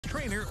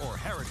Trainer or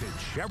Heritage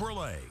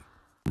Chevrolet.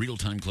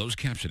 Real-time closed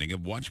captioning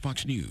of Watch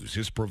Fox News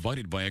is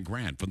provided by a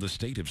grant from the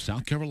state of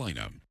South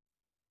Carolina.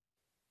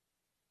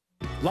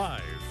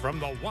 Live from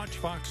the Watch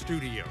Fox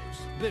studios,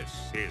 this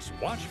is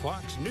Watch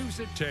Fox News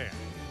at 10.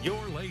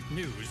 Your late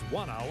news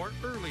 1 hour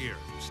earlier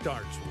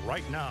starts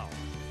right now.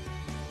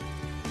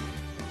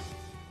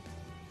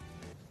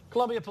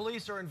 Columbia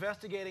police are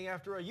investigating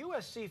after a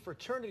USC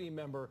fraternity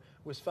member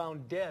was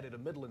found dead at a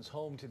Midlands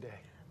home today.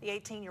 The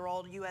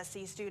 18-year-old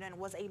USC student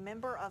was a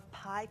member of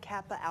Pi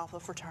Kappa Alpha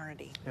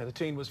fraternity. Yeah, the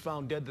teen was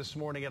found dead this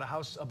morning at a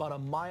house about a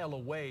mile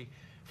away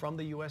from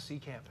the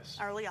USC campus.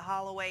 Our Leah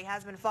Holloway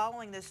has been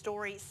following this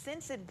story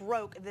since it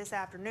broke this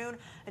afternoon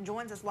and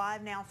joins us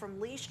live now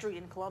from Lee Street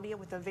in Columbia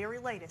with the very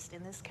latest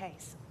in this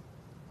case.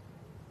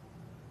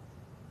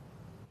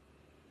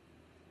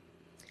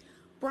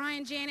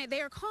 Brian, Janet,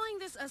 they are calling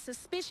this a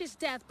suspicious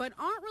death, but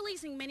aren't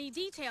releasing many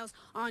details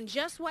on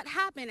just what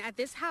happened at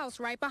this house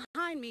right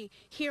behind me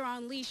here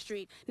on Lee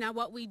Street. Now,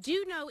 what we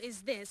do know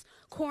is this.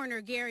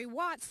 Coroner Gary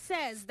Watts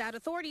says that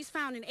authorities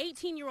found an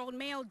 18-year-old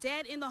male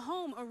dead in the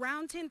home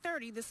around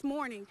 10:30 this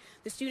morning.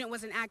 The student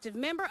was an active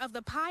member of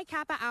the Pi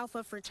Kappa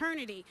Alpha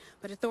fraternity,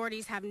 but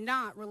authorities have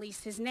not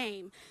released his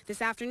name.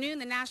 This afternoon,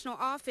 the national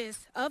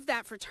office of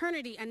that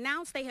fraternity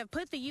announced they have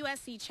put the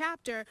USC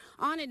chapter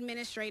on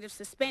administrative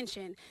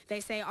suspension. They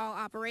say all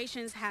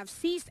operations have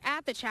ceased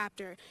at the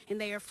chapter, and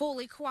they are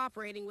fully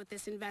cooperating with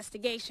this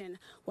investigation.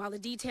 While the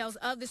details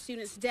of the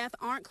student's death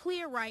aren't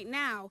clear right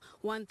now,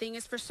 one thing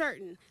is for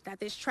certain, that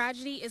this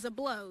tragedy is a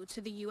blow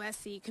to the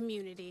USC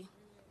community.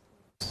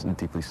 It's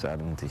deeply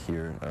saddened to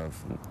hear of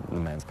the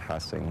man's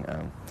passing.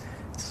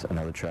 It's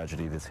another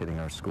tragedy that's hitting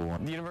our school.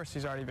 The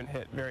university's already been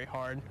hit very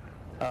hard.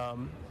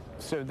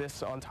 So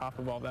this on top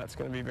of all that's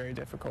going to be very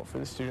difficult for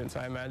the students,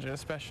 I imagine,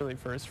 especially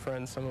for his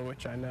friends, some of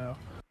which I know.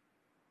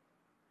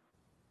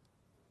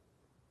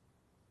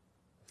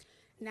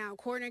 Now,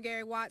 Coroner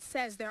Gary Watts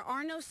says there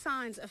are no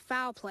signs of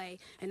foul play.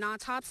 An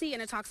autopsy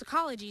and a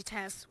toxicology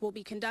test will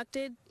be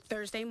conducted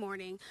Thursday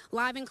morning.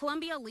 Live in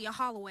Columbia, Leah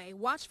Holloway,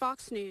 Watch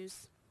Fox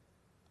News.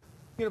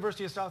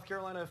 University of South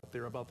Carolina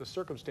there about the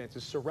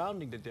circumstances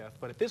surrounding the death,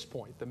 but at this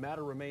point, the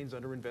matter remains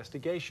under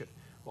investigation.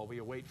 While we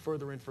await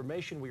further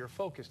information, we are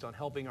focused on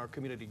helping our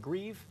community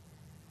grieve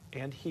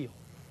and heal.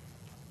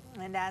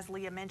 And as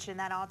Leah mentioned,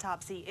 that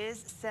autopsy is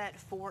set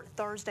for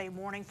Thursday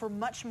morning. For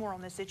much more on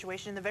this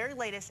situation, the very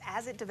latest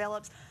as it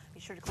develops,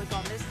 be sure to click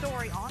on this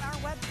story on our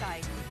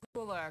website.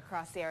 Cooler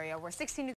across the area where 16